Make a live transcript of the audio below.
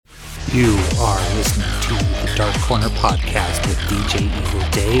You are listening to the Dark Corner Podcast with DJ Evil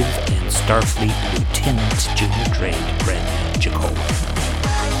Dave and Starfleet Lieutenant Junior Drade Brandon Jacola.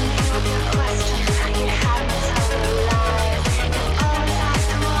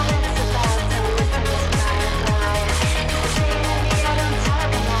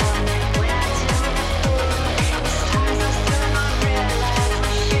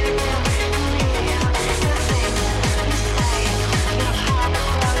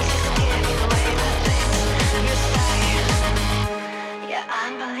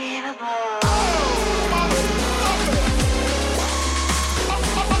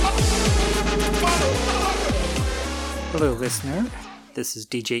 Hello, listener. This is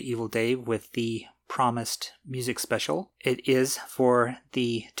DJ Evil Dave with the promised music special. It is for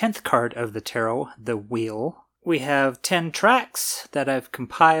the 10th card of the tarot, the Wheel. We have 10 tracks that I've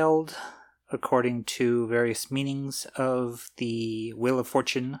compiled according to various meanings of the Wheel of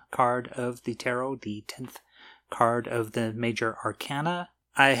Fortune card of the tarot, the 10th card of the major arcana.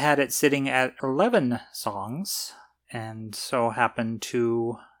 I had it sitting at 11 songs, and so happened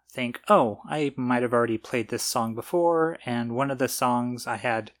to think, I might have already played this song before, and one of the songs I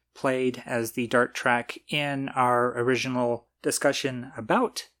had played as the dart track in our original discussion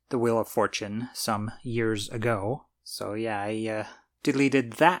about the Wheel of Fortune some years ago. So I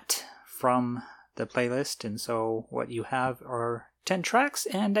deleted that from the playlist, and so what you have are 10 tracks,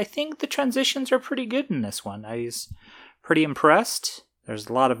 and I think the transitions are pretty good in this one. I was pretty impressed. There's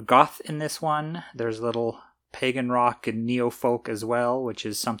a lot of goth in this one. There's a little pagan rock and neo-folk as well, which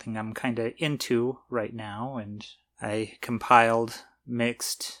is something I'm kind of into right now, and I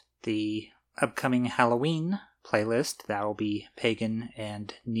mixed the upcoming Halloween playlist. That will be pagan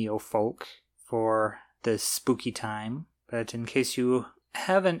and neo-folk for this spooky time. But in case you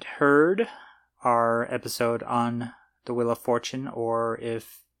haven't heard our episode on the Wheel of Fortune, or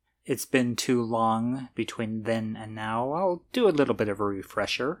if it's been too long between then and now, I'll do a little bit of a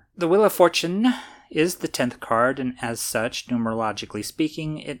refresher. The Wheel of Fortune is the 10th card, and as such, numerologically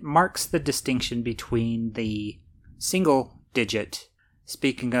speaking, it marks the distinction between the single digit,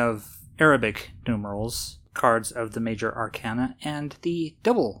 speaking of Arabic numerals, cards of the major arcana, and the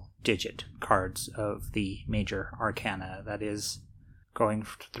double digit cards of the major arcana. That is, going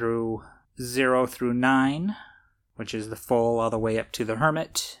through 0 through 9, which is the full all the way up to the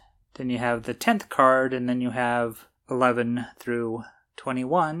Hermit. Then you have the 10th card, and then you have 11 through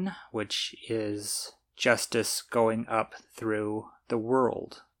 21, which is justice going up through the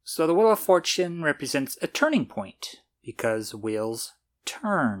world. So the Wheel of Fortune represents a turning point, because wheels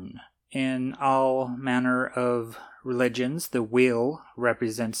turn. In all manner of religions, the wheel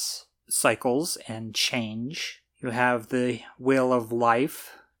represents cycles and change. You have the wheel of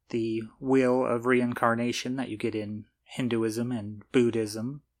life, the wheel of reincarnation that you get in Hinduism and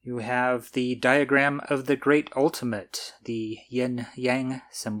Buddhism. You have the diagram of the Great Ultimate, the yin-yang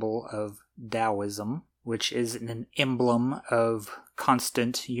symbol of Taoism, which is an emblem of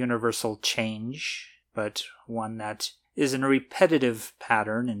constant universal change, but one that is in a repetitive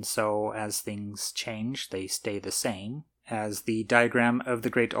pattern, and so as things change, they stay the same. As the diagram of the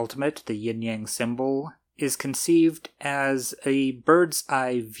Great Ultimate, the yin-yang symbol is conceived as a bird's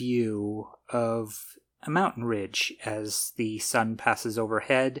eye view of a mountain ridge as the sun passes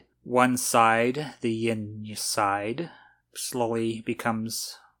overhead. One side, the yin side, slowly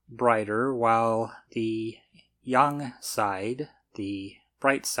becomes brighter, while the yang side, the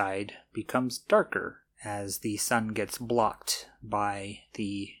bright side, becomes darker as the sun gets blocked by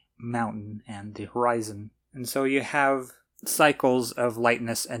the mountain and the horizon. And so you have cycles of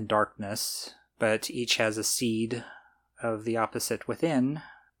lightness and darkness, but each has a seed of the opposite within,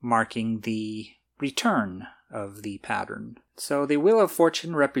 marking the return of the pattern. So the Wheel of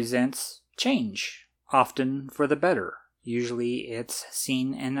Fortune represents change, often for the better. Usually it's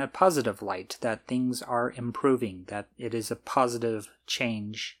seen in a positive light, that things are improving, that it is a positive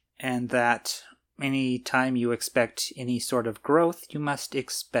change, and that any time you expect any sort of growth, you must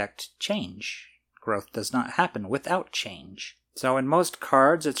expect change. Growth does not happen without change. So in most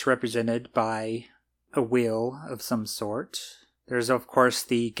cards, it's represented by a wheel of some sort. There's, of course,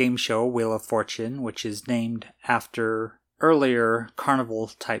 the game show Wheel of Fortune, which is named after earlier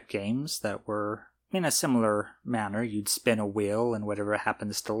carnival-type games that were in a similar manner. You'd spin a wheel, and whatever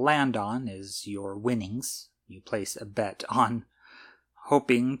happens to land on is your winnings. You place a bet on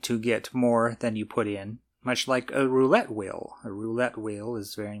hoping to get more than you put in, much like a roulette wheel. A roulette wheel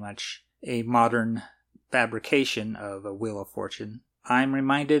is very much a modern fabrication of a Wheel of Fortune. I'm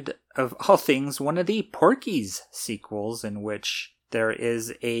reminded of all things one of the Porky's sequels, in which there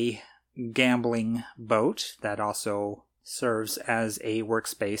is a gambling boat that also serves as a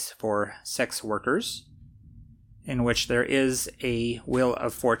workspace for sex workers, in which there is a wheel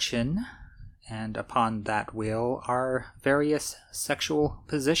of fortune, and upon that wheel are various sexual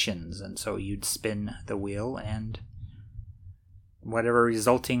positions, and so you'd spin the wheel, and whatever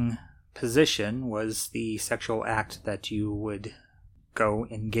resulting position was the sexual act that you would go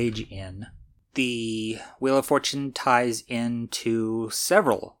engage in. The Wheel of Fortune ties into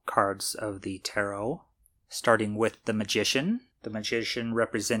several cards of the tarot, starting with the Magician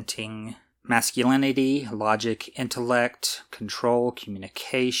representing masculinity, logic, intellect, control,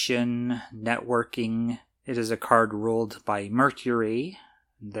 communication, networking. It is a card ruled by Mercury,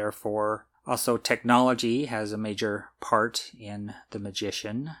 therefore also technology has a major part in the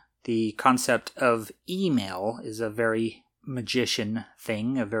Magician. The concept of email is a very Magician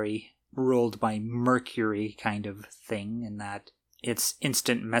thing, a very ruled by Mercury kind of thing, in that it's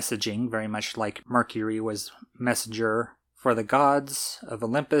instant messaging, very much like Mercury was messenger for the gods of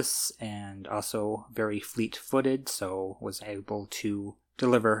Olympus, and also very fleet-footed, so was able to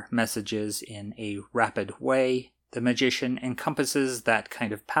deliver messages in a rapid way. The Magician encompasses that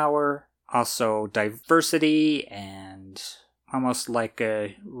kind of power, also diversity, and almost like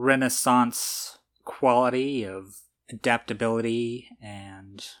a Renaissance quality of adaptability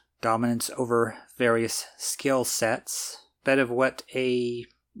and dominance over various skill sets. Bit of what a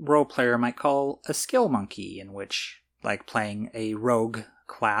role player might call a skill monkey, in which, like playing a rogue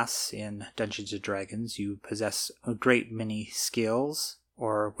class in Dungeons & Dragons, you possess a great many skills,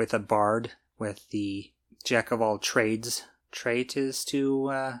 or with a bard, with the jack-of-all-trades trait is to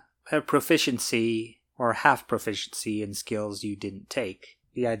have proficiency or half proficiency in skills you didn't take.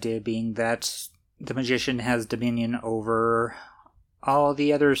 The idea being that the Magician has dominion over all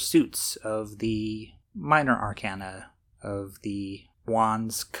the other suits of the minor arcana, of the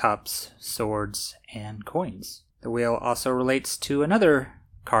wands, cups, swords, and coins. The wheel also relates to another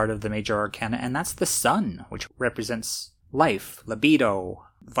card of the major arcana, and that's the Sun, which represents life, libido,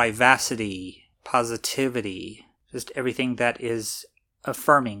 vivacity, positivity, just everything that is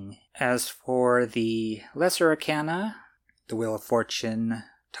affirming. As for the lesser arcana, the Wheel of Fortune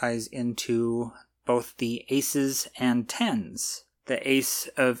ties into both the aces and tens. The ace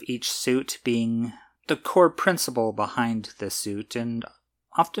of each suit being the core principle behind the suit, and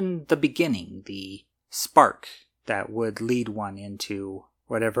often the beginning, the spark that would lead one into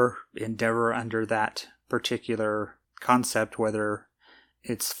whatever endeavor under that particular concept, whether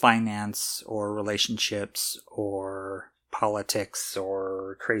it's finance or relationships or politics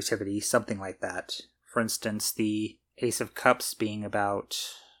or creativity, something like that. For instance, the Ace of Cups being about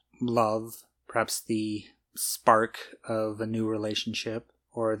love, perhaps the spark of a new relationship,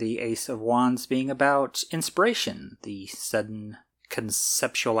 or the Ace of Wands being about inspiration, the sudden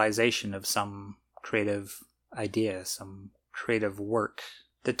conceptualization of some creative idea, some creative work.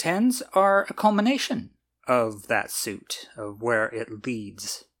 The tens are a culmination of that suit, of where it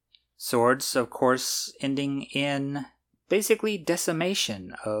leads. Swords, of course, ending in basically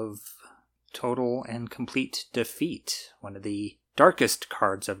decimation, of total and complete defeat. One of the darkest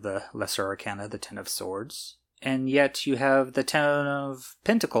cards of the Lesser Arcana, the Ten of Swords. And yet you have the Ten of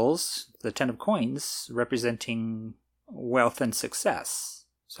Pentacles, the Ten of Coins, representing wealth and success.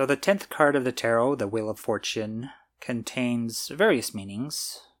 So the 10th card of the tarot, the Wheel of Fortune, contains various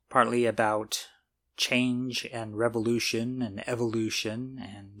meanings, partly about change and revolution and evolution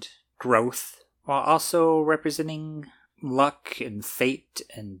and growth, while also representing luck and fate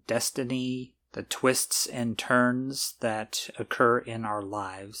and destiny, the twists and turns that occur in our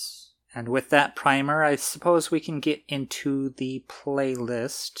lives. And with that primer, I suppose we can get into the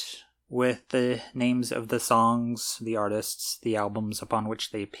playlist with the names of the songs, the artists, the albums upon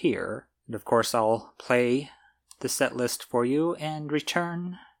which they appear. And of course, I'll play the set list for you and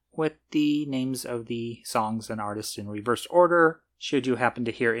return with the names of the songs and artists in reverse order. Should you happen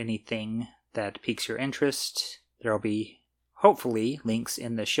to hear anything that piques your interest, there'll be hopefully links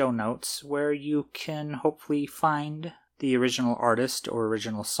in the show notes where you can hopefully find the original artist or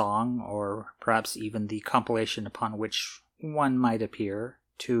original song, or perhaps even the compilation upon which one might appear,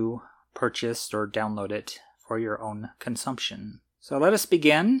 to purchase or download it for your own consumption. So let us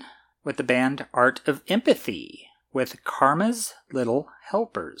begin with the band Art of Empathy with Karma's Little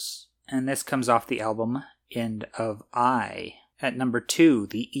Helpers. And this comes off the album End of I. At number 2,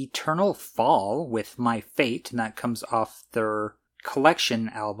 The Eternal Fall with My Fate, and that comes off their collection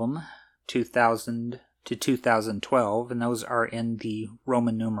album 2000 to 2012, and those are in the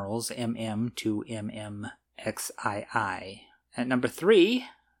Roman numerals MM to MMXII. At number 3,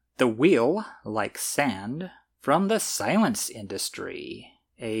 The Wheel Like Sand from the Silence Industry.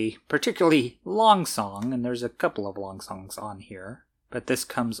 a particularly long song, and there's a couple of long songs on here, but this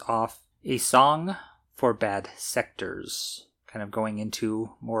comes off A Song for Bad Sectors, kind of going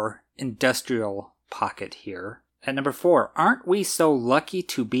into more industrial pocket here. At number 4, Aren't We So Lucky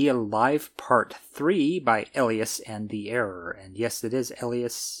to Be Alive Part 3 by Elias and the Error. And yes, it is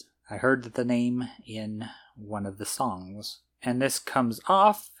Elias. I heard the name in one of the songs. And this comes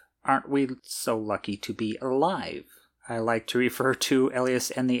off Aren't We So Lucky to Be Alive. I like to refer to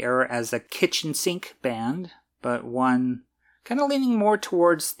Elias and the Error as a kitchen sink band, but one kind of leaning more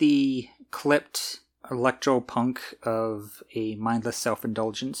towards the clipped electro-punk of a mindless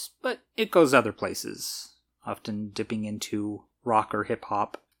self-indulgence, but it goes other places, often dipping into rock or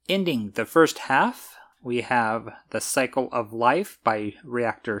hip-hop. Ending the first half, we have The Cycle of Life by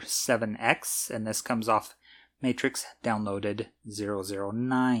Reactor 7X, and this comes off Matrix Downloaded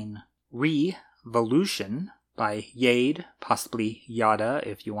 009. Revolution by Yade, possibly Yada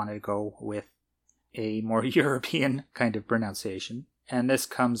if you want to go with a more European kind of pronunciation. And this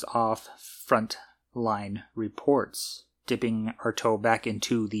comes off Frontline Reports. Dipping our toe back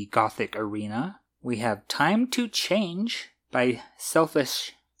into the Gothic arena, we have Time to Change by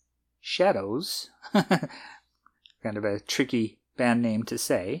Selfish Shadows. Kind of a tricky band name to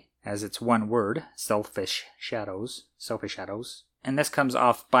say, as it's one word, Selfish Shadows. And this comes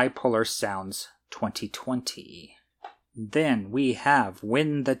off Bipolar Sounds 2020. Then we have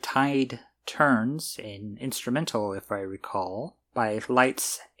When the Tide Turns, an instrumental if I recall, by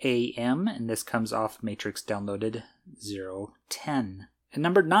Lights AM, and this comes off Matrix Downloaded 010. And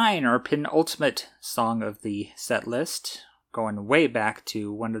number 9, our penultimate song of the set list, going way back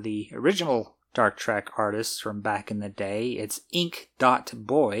to one of the original Dark Track artists from back in the day. It's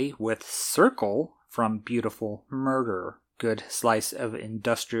Ink.Boy with Circle from Beautiful Murder. Good slice of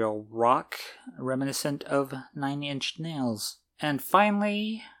industrial rock, reminiscent of Nine Inch Nails. And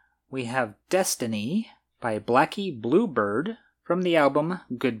finally, we have Destiny by Blackie Bluebird from the album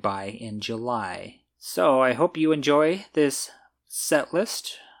Goodbye in July. So I hope you enjoy this set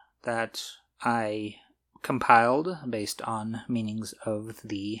list that I compiled based on meanings of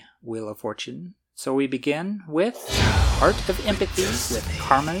the Wheel of Fortune. So we begin with Heart of Empathy with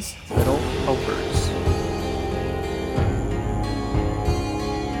Karma's Little Helpers.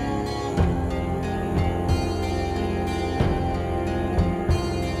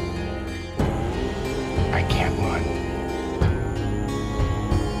 I can't run.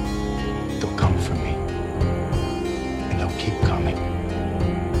 They'll come for me. And they'll keep coming.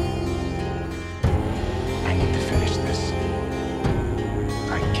 I need to finish this.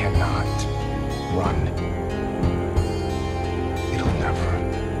 I cannot run. It'll never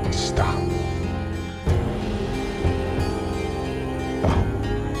stop. No.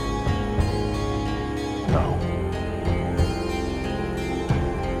 No.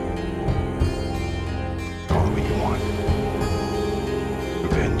 Call it what you want.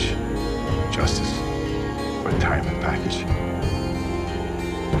 Revenge, justice, retirement package.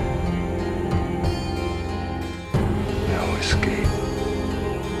 No escape.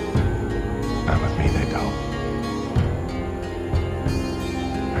 Not with me, they don't.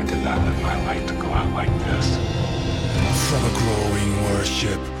 I did not live my life to go out like this. From a growing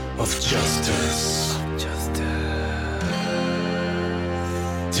worship of justice,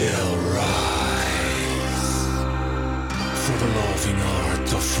 till rise. For the loving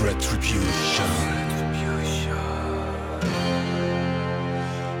art of retribution,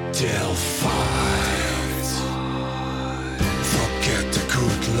 till fight. Forget the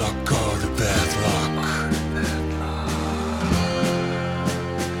good luck or the bad luck.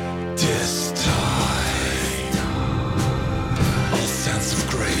 This time, all sense of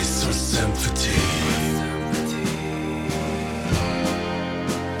grace or sympathy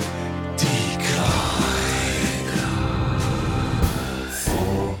decline.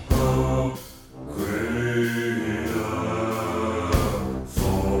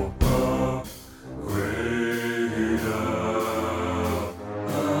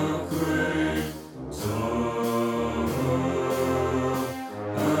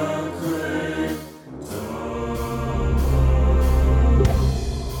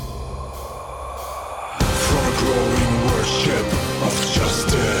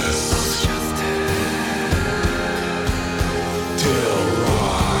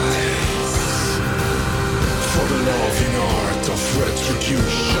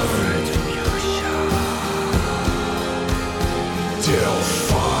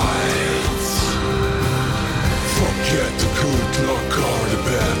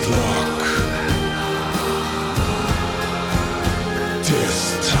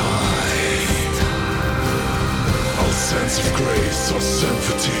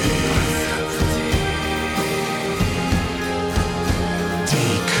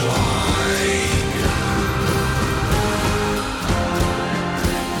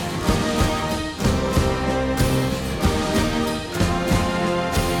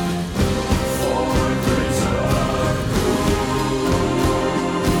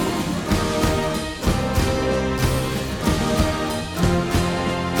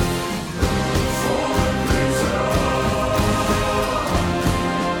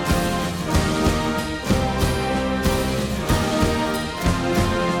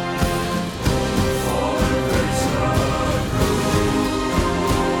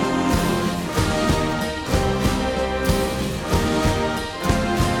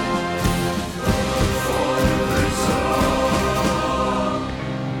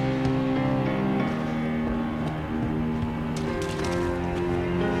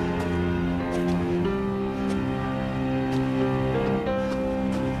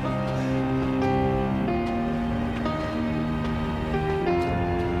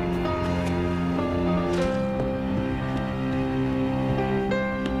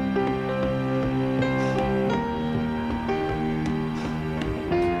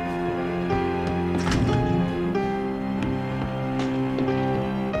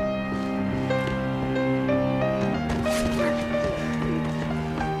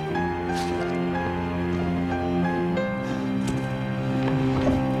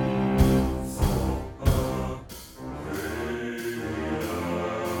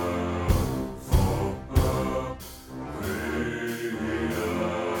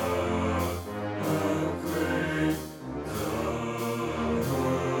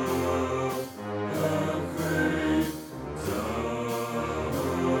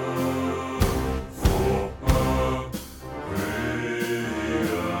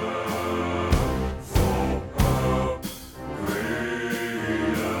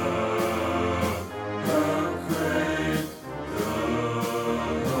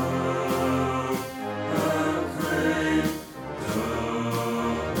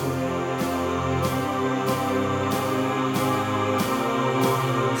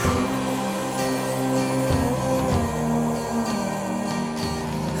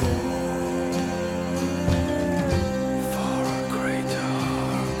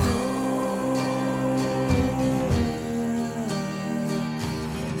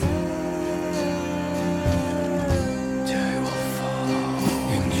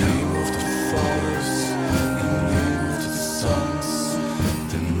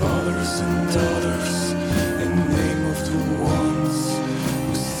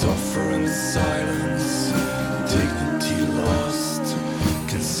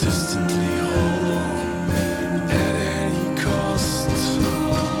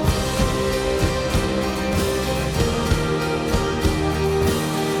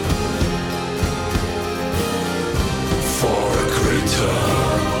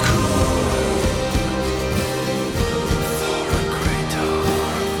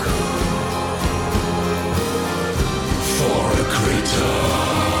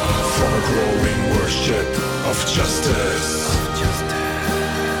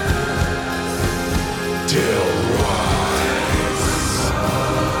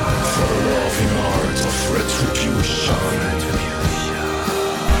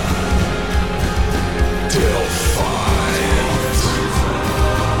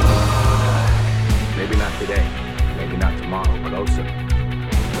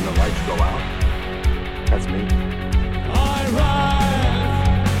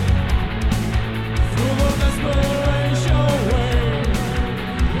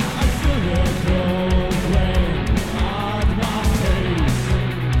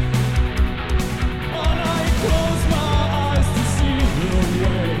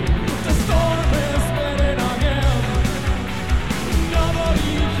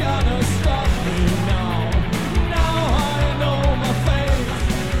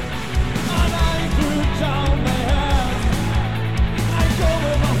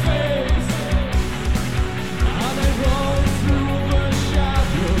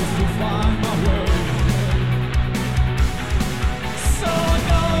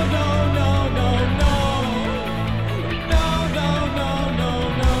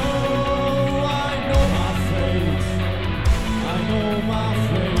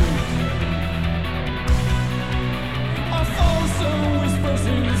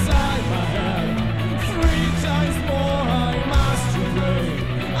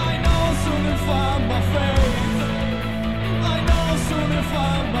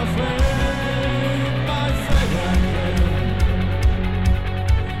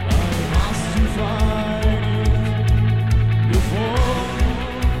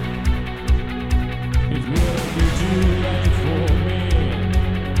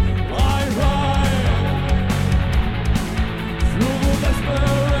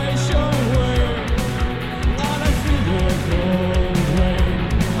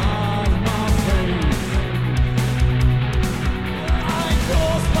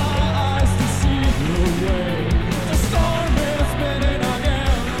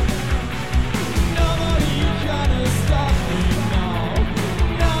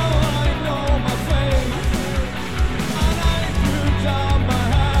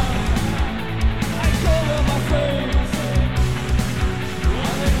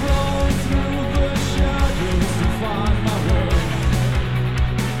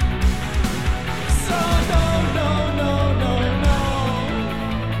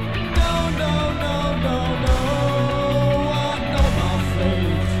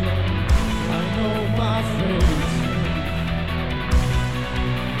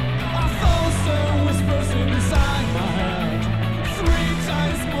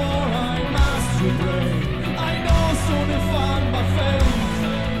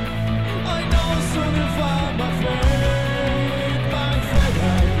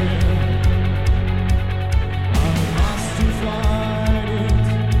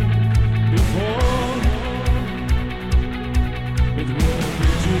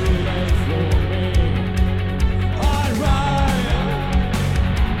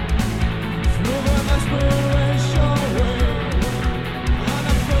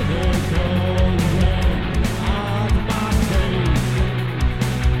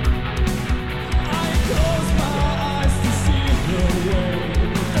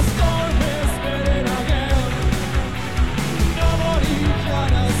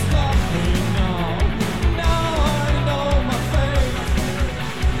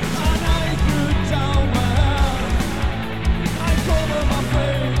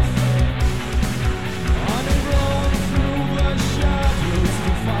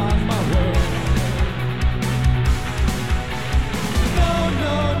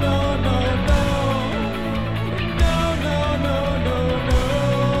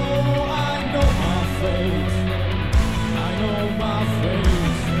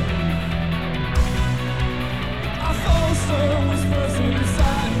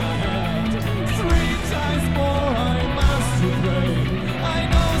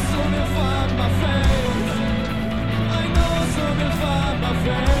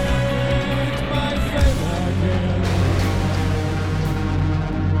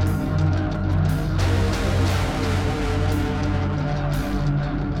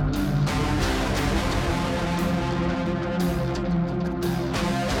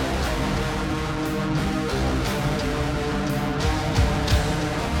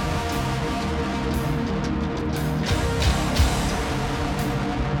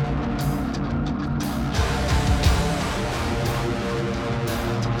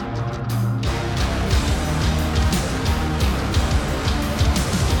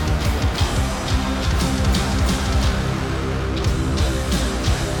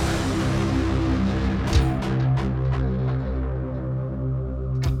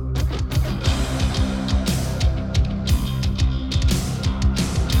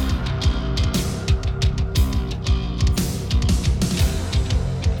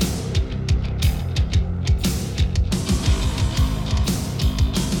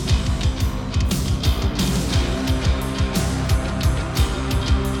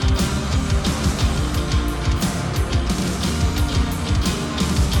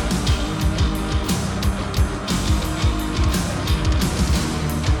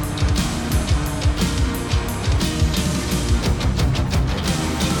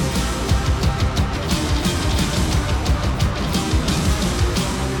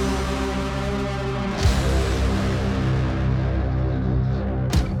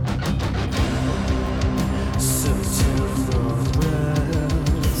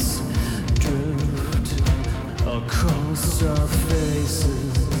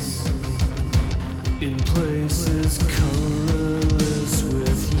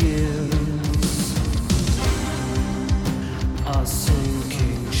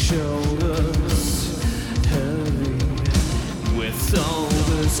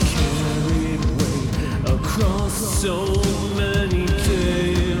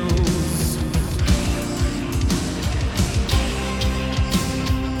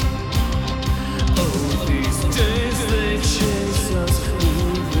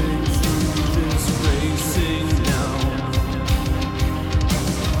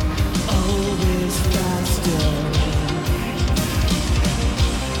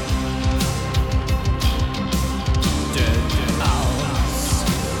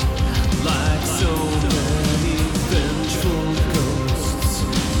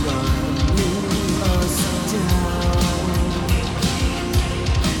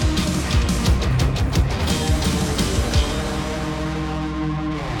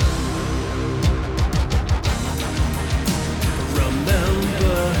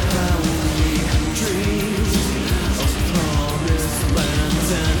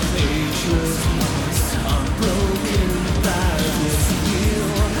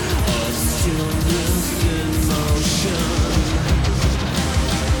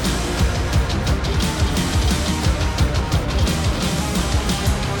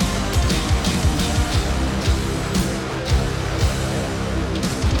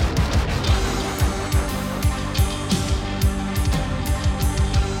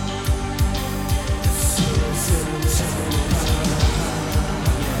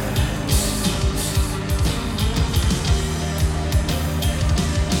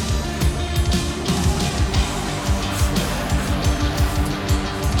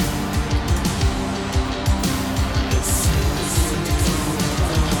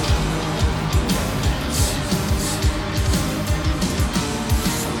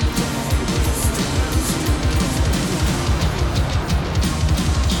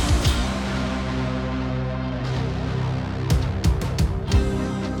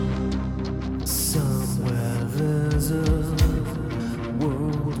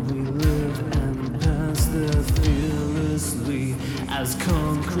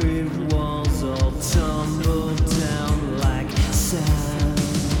 concrete walls all tumble down like sand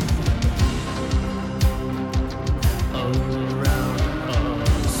around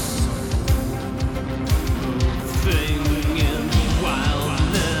us, moving in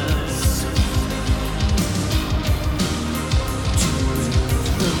wildness to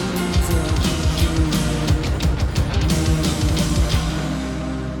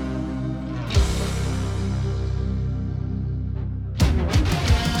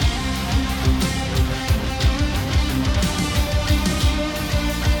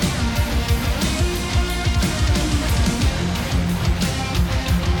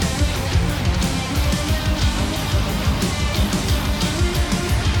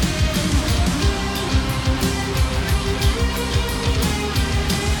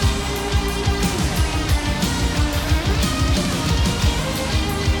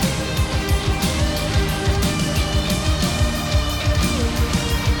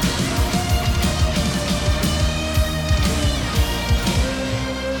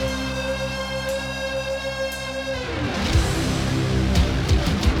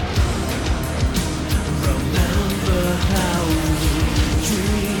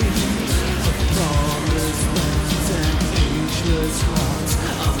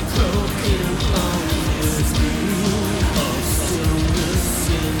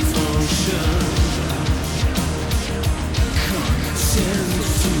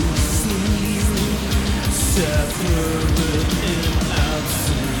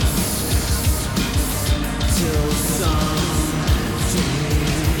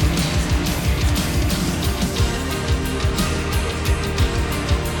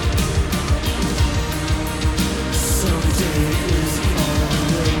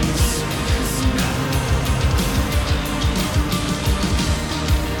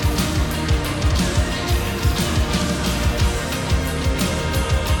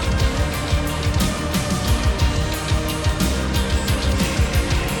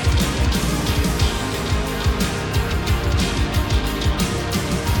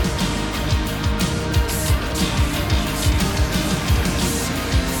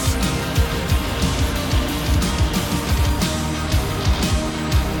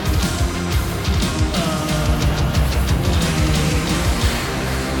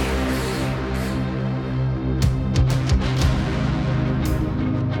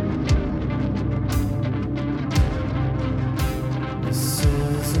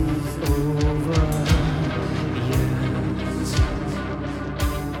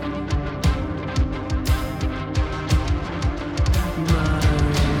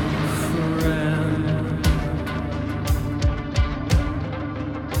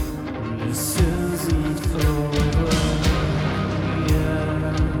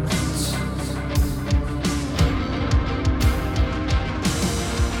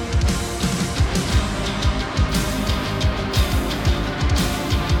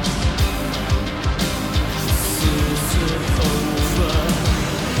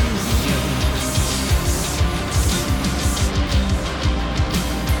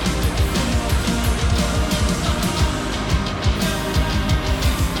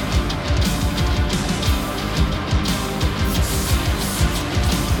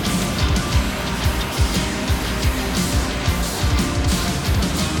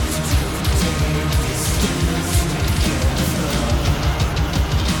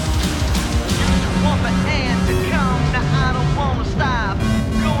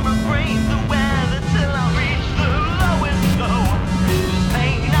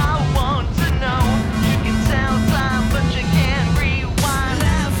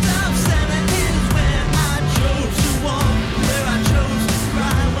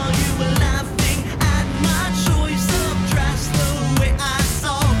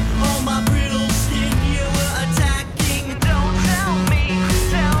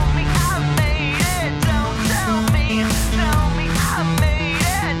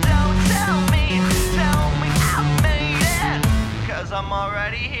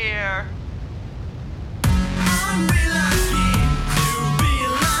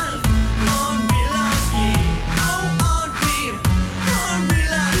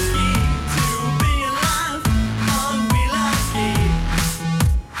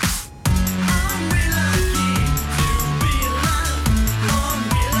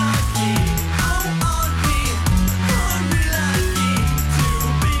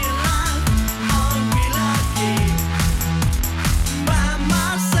By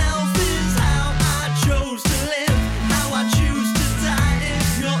myself is how I chose to live. Now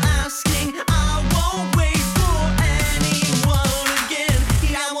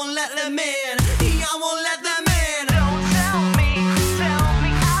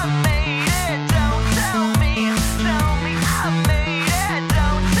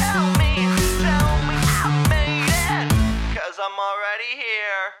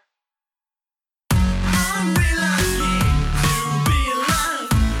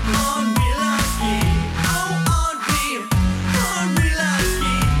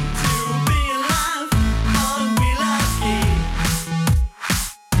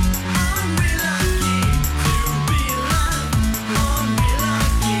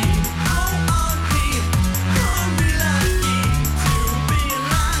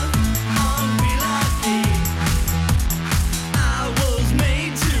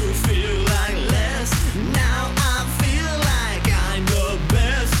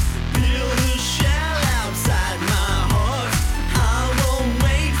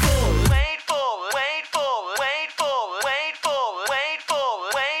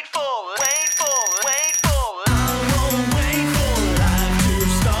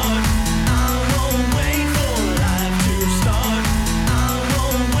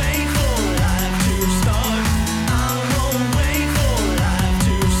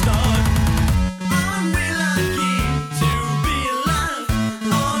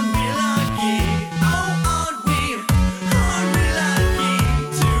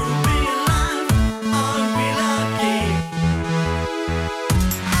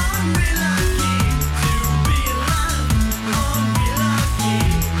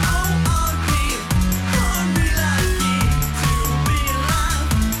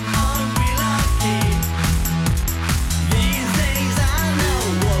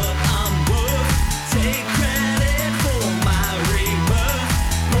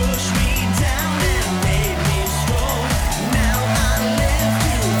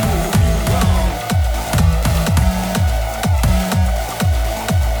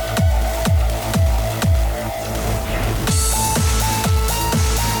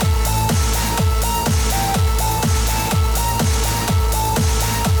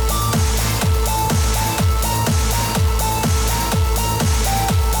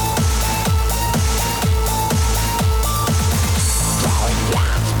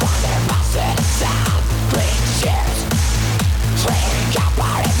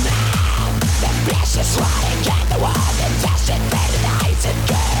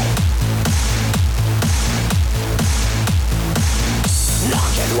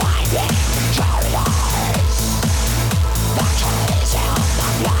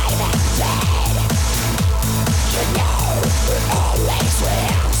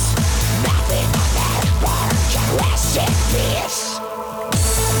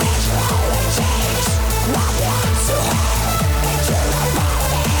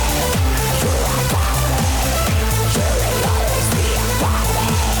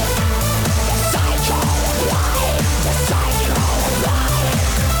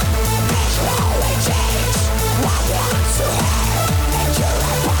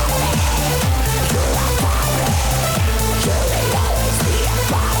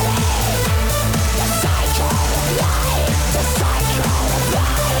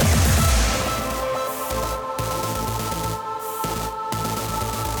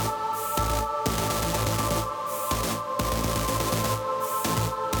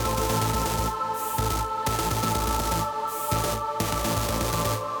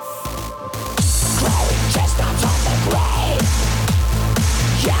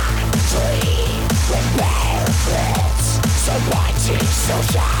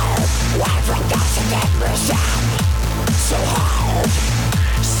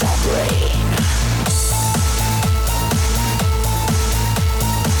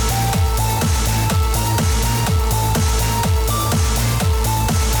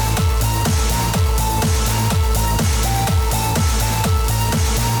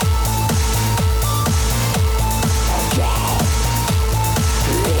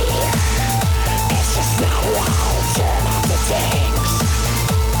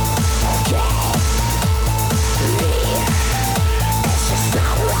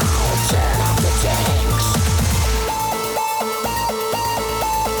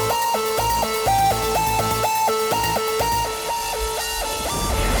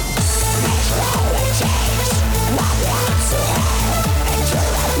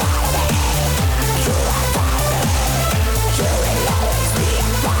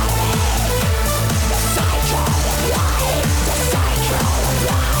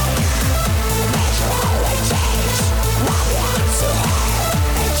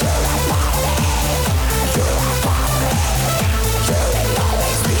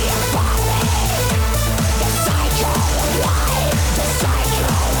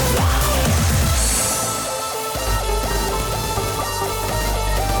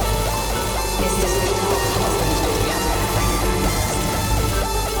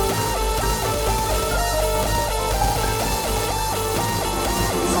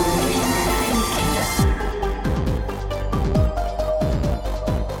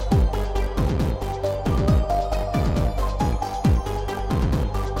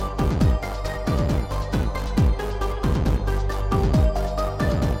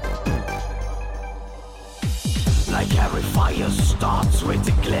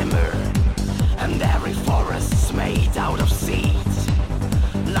glimmer, and every forest's made out of seeds.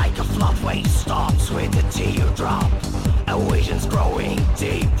 Like a floodway starts with a teardrop, a vision's growing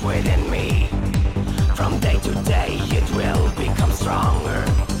deep within me. From day to day it will become stronger,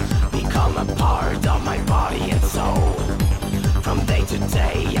 become a part of my body and soul. From day to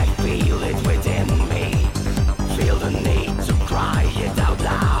day I feel it within me, feel the need to cry it out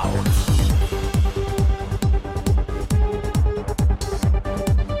loud.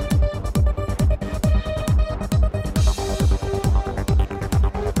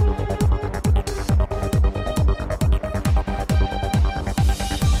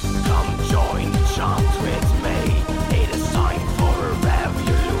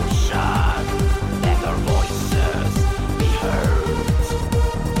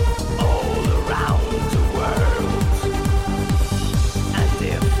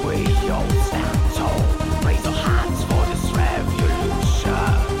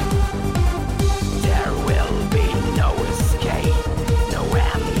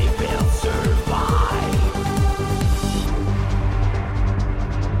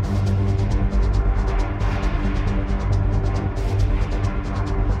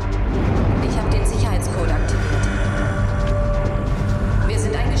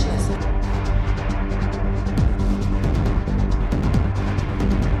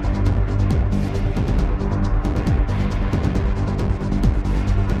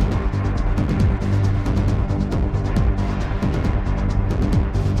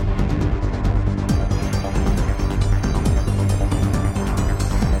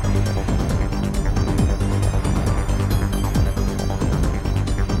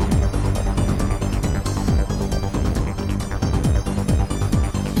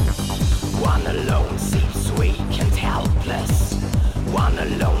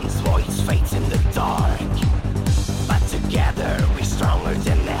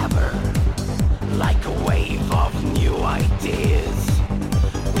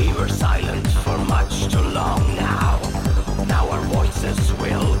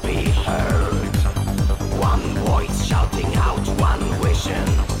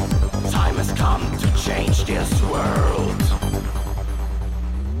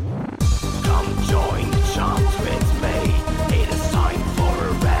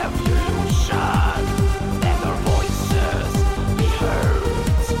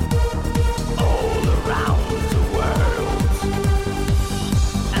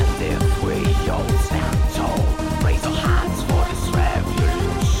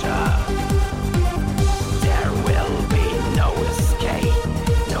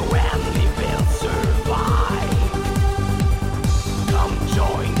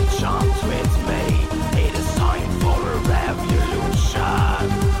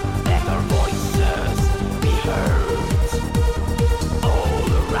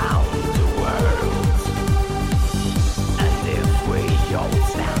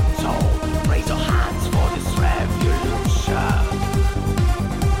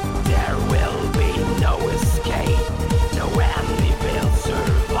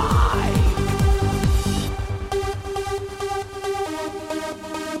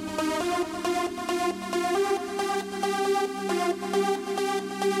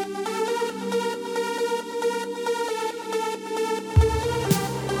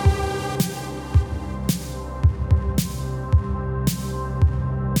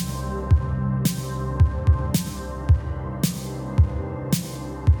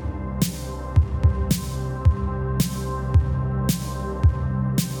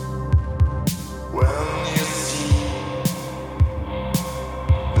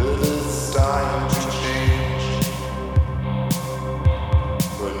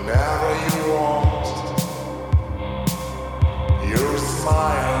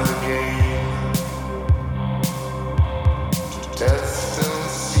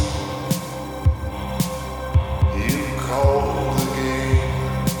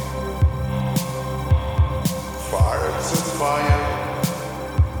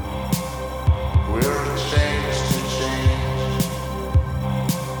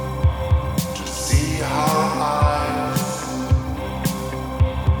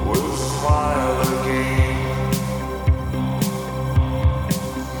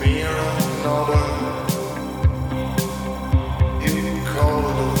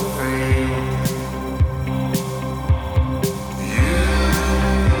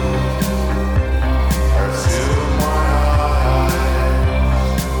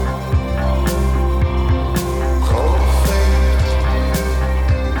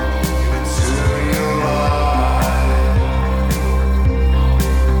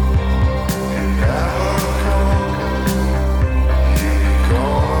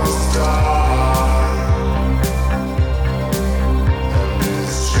 Gone.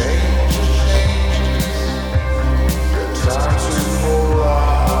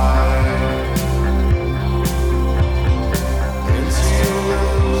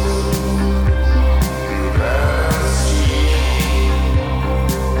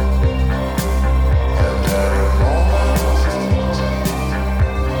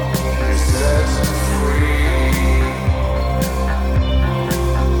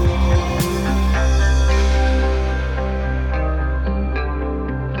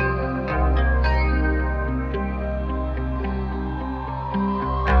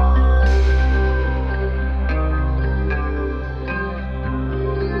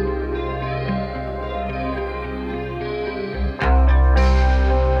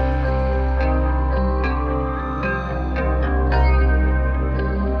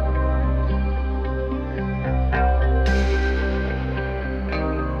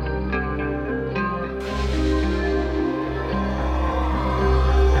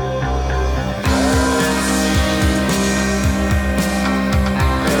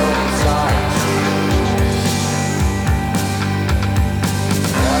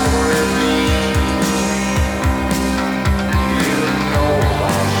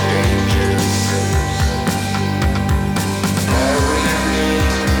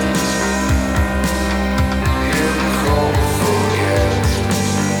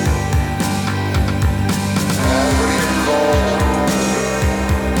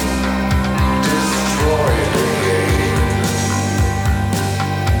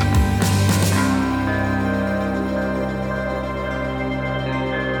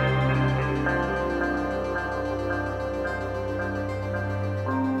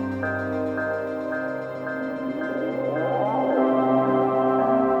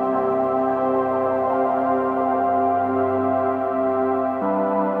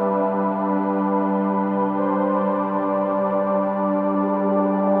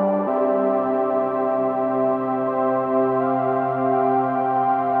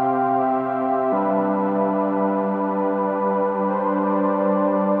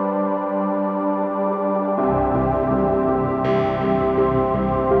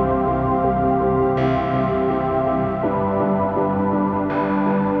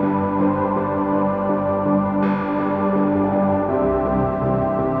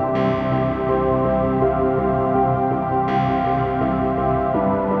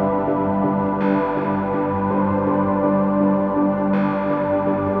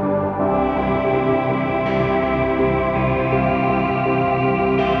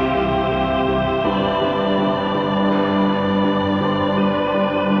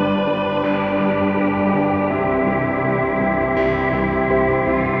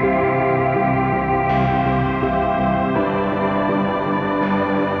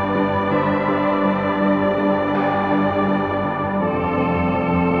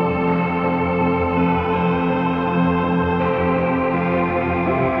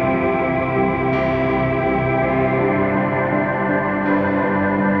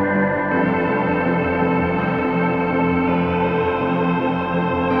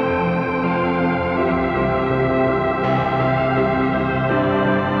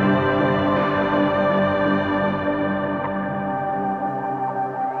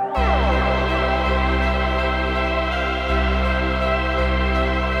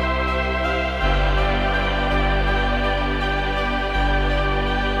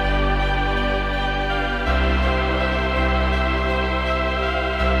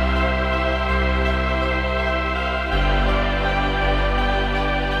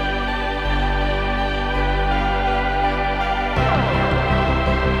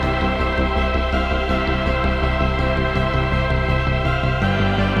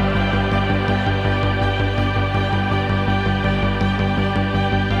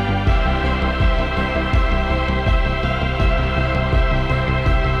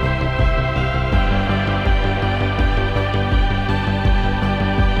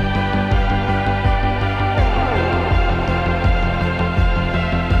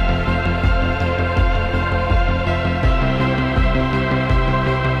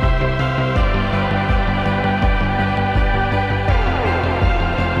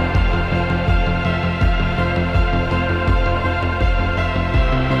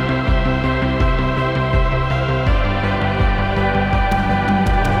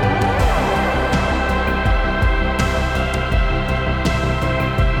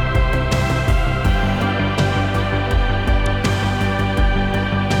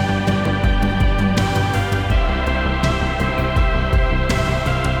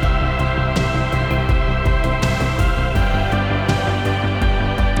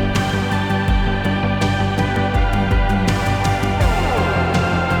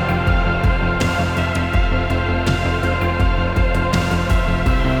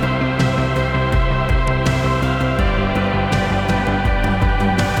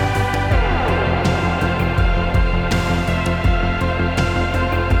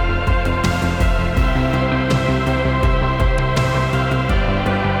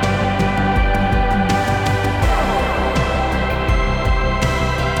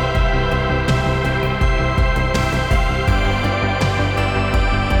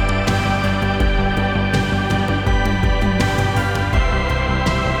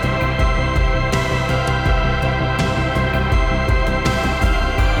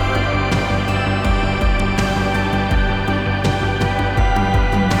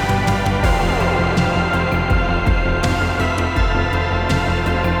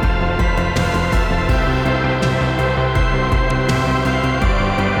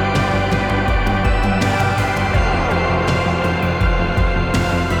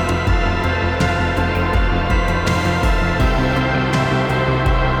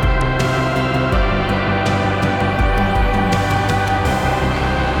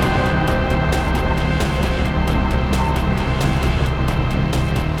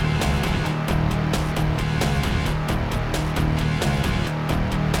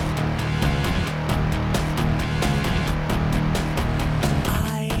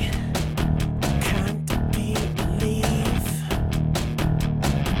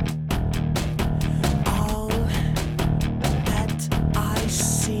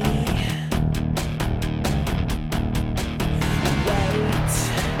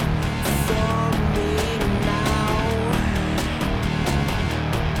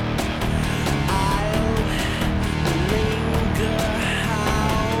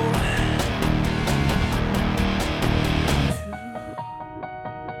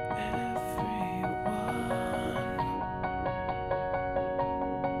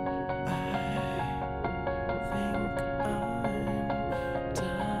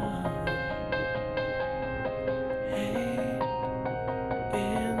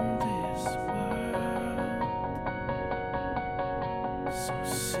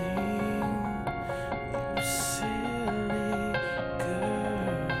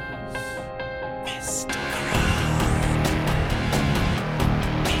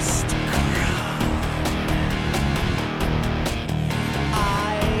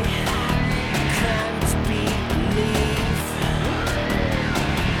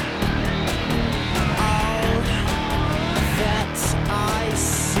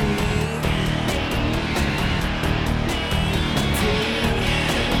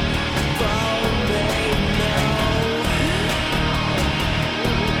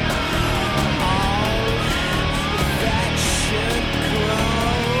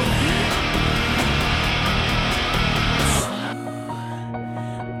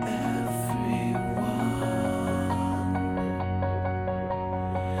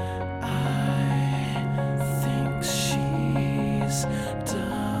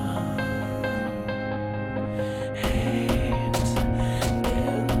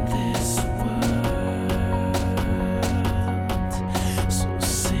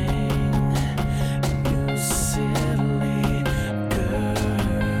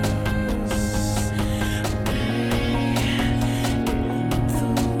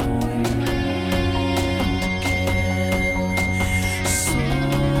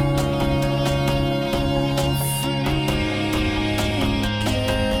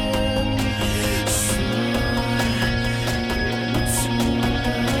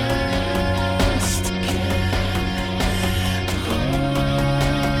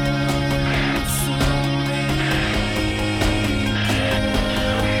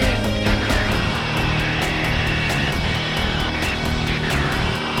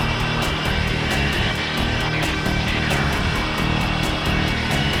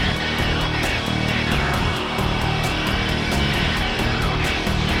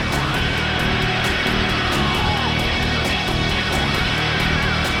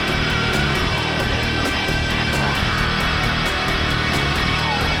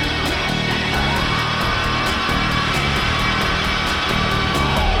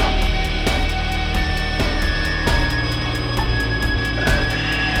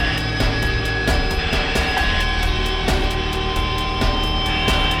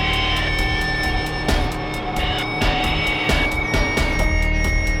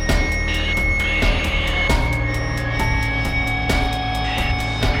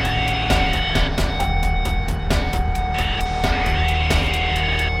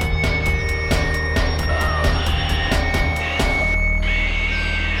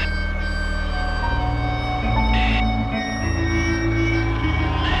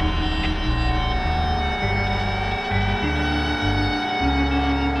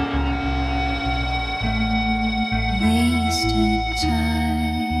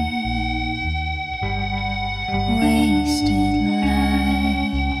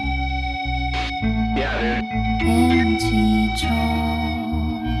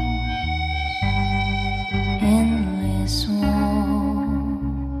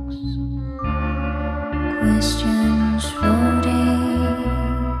 Questions floating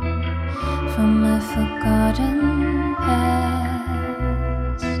from a forgotten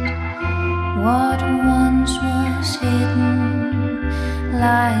past. What once was hidden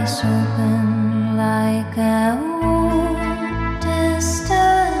lies open like a old destiny.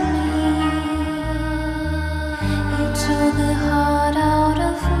 You tore the heart out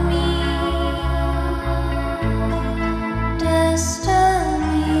of me.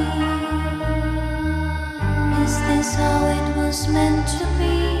 Destiny. Is this how it was meant to be?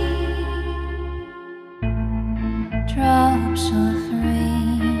 Drops of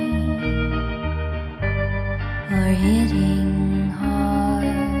rain are hitting hard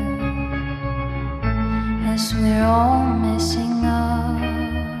as we're all messing up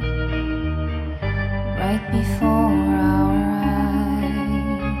right before our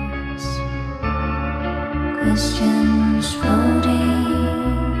eyes. Questions floating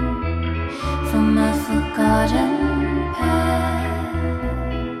from a forgotten past.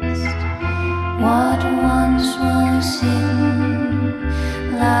 What once was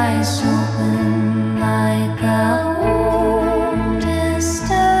hidden lies open like a old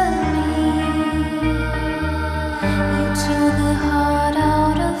destiny. You tore the heart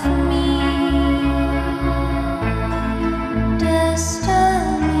out of me.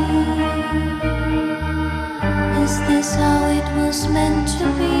 Destiny. Is this how it was meant to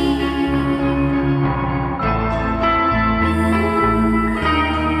be?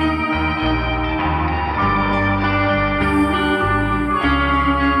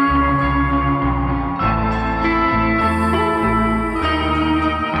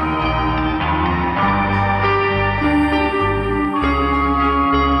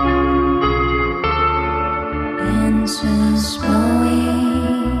 Answers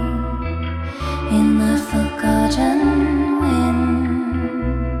blowing in the forgotten wind.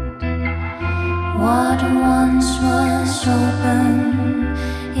 What once was open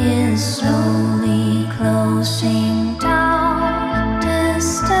is slowly closing down.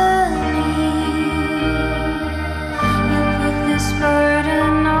 Destiny. You put this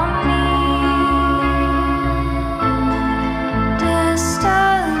burden on me. Destiny.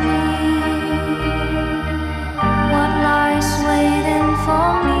 What lies waiting for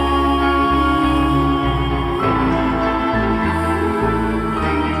me?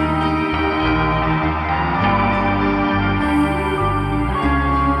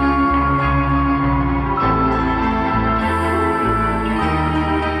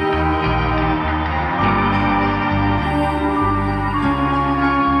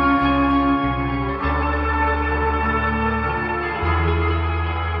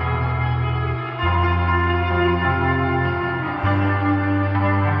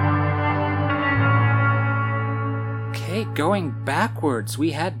 Okay, going backwards,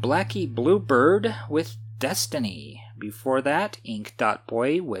 we had Blackie Bluebird with Destiny. Before that, Ink Dot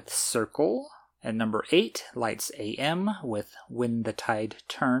Boy with Circle. At number 8, Lights AM with When the Tide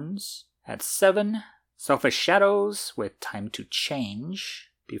Turns. At 7, Selfish Shadows with Time to Change.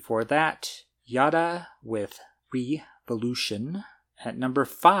 Before that, Yada with Revolution. At number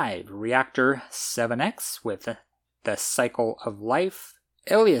 5, Reactor 7X with The Cycle of Life.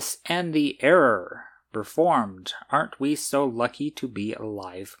 Elias and the Error performed Aren't We So Lucky to Be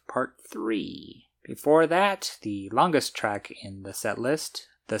Alive Part 3. Before that, the longest track in the set list,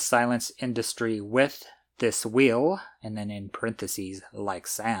 The Silence Industry with This Wheel, and then in parentheses, Like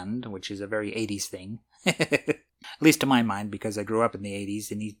Sand, which is a very 80s thing. At least to my mind, because I grew up in the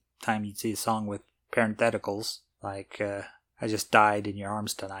 80s, any time you'd see a song with parentheticals, like I Just Died in Your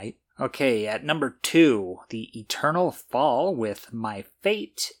Arms Tonight. Okay, at number 2, The Eternal Fall with My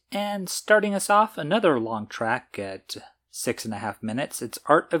Fate, and starting us off, another long track at 6.5 minutes, it's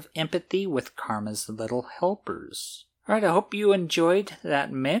Art of Empathy with Karma's Little Helpers. Alright, I hope you enjoyed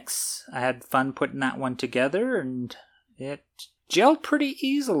that mix. I had fun putting that one together, and it gelled pretty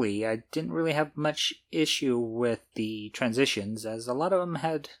easily. I didn't really have much issue with the transitions, as a lot of them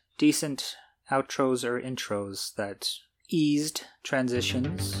had decent outros or intros that eased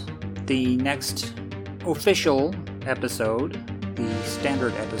transitions. The next official episode, the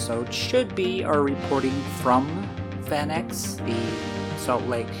standard episode, should be our reporting from FanX, the Salt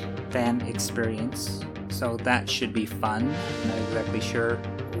Lake fan experience. So that should be fun. Not exactly sure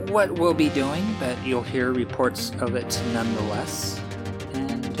what we'll be doing, but you'll hear reports of it nonetheless.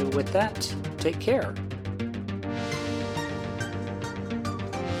 And with that, take care.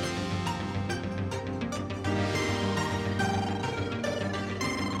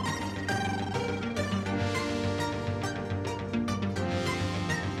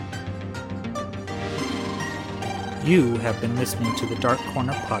 You have been listening to the Dark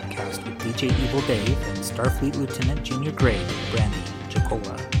Corner podcast with DJ Evil Dave and Starfleet Lieutenant Junior Grade, Brandy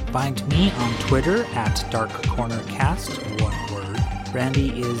Jacola. Find me on Twitter at DarkCornerCast, one word.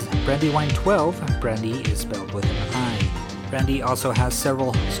 Brandy is Brandywine12. Brandy is spelled with an I. Brandy also has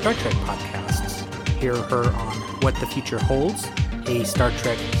several Star Trek podcasts. Hear her on What the Future Holds, a Star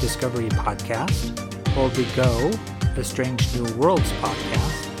Trek Discovery podcast, Boldly Go, the Strange New Worlds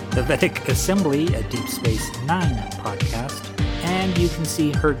podcast, the Vedic Assembly, a Deep Space Nine podcast, and you can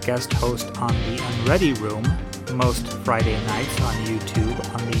see her guest host on the Unready Room most Friday nights on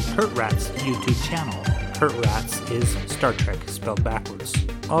YouTube on the Kurt Ratz YouTube channel. Kurt Ratz is Star Trek spelled backwards.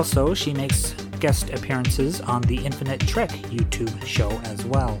 Also, she makes guest appearances on the Infinite Trek YouTube show as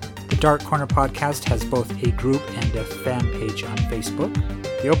well. The Dark Corner podcast has both a group and a fan page on Facebook.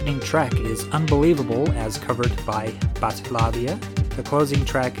 The opening track is Unbelievable, as covered by Batlavia. The closing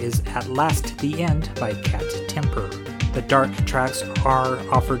track is At Last the End by Cat Temper. The dark tracks are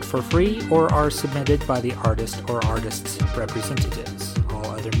offered for free or are submitted by the artist or artist's representatives. All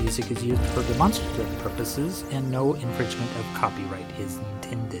other music is used for demonstrative purposes and no infringement of copyright is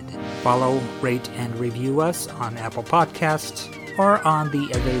intended. Follow, rate, and review us on Apple Podcasts or on the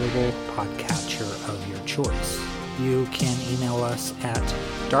available podcatcher of your choice. You can email us at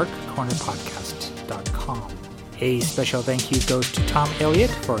darkcornerpodcast.com. A special thank you goes to Tom Elliott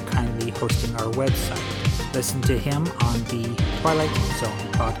for kindly hosting our website. Listen to him on the Twilight Zone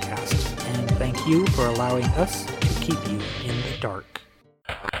podcast. And thank you for allowing us to keep you in the dark.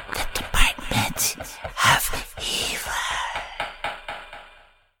 The Department of Evil.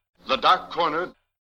 The Dark Corner